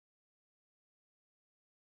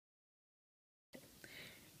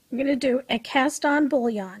I'm going to do a cast on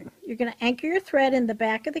bullion. You're going to anchor your thread in the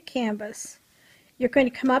back of the canvas. You're going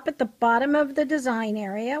to come up at the bottom of the design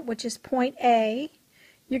area, which is point A.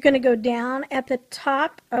 You're going to go down at the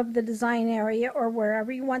top of the design area or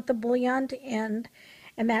wherever you want the bullion to end,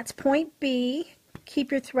 and that's point B.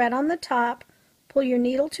 Keep your thread on the top, pull your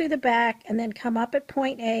needle to the back, and then come up at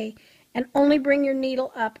point A and only bring your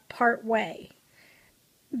needle up part way.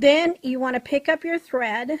 Then you want to pick up your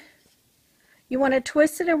thread. You want to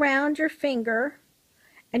twist it around your finger,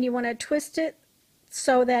 and you want to twist it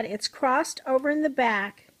so that it's crossed over in the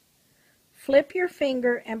back. Flip your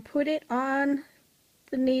finger and put it on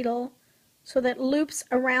the needle so that it loops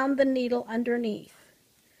around the needle underneath.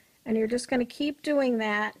 And you're just going to keep doing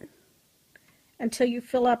that until you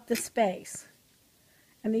fill up the space.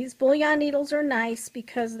 And these bullion needles are nice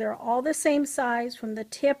because they're all the same size from the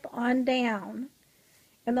tip on down,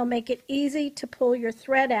 and they'll make it easy to pull your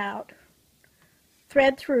thread out,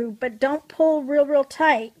 thread through, but don't pull real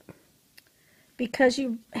tight because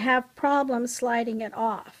you have problems sliding it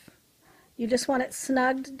off. You just want it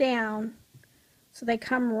snugged down so they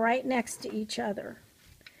come right next to each other.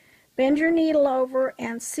 Bend your needle over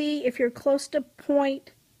and see if you're close to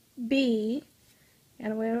point B,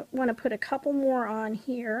 and we want to put a couple more on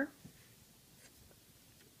here,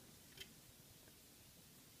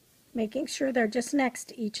 making sure they're just next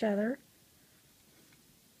to each other.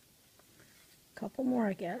 A couple more,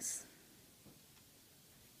 I guess.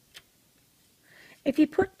 If you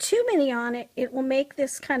put too many on it, it will make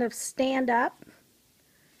this kind of stand up.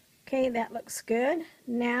 Okay, that looks good.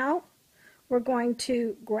 Now we're going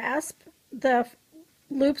to grasp the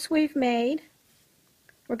loops we've made.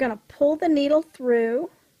 We're going to pull the needle through.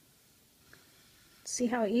 See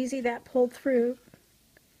how easy that pulled through.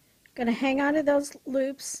 Going to hang on to those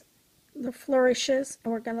loops, the flourishes,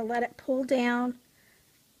 and we're going to let it pull down.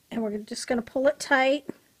 And we're just going to pull it tight.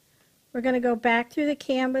 We're going to go back through the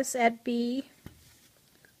canvas at B.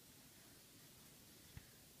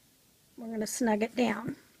 We're going to snug it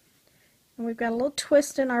down. And we've got a little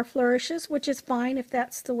twist in our flourishes, which is fine if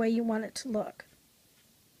that's the way you want it to look.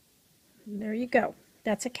 And there you go.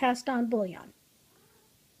 That's a cast on bullion.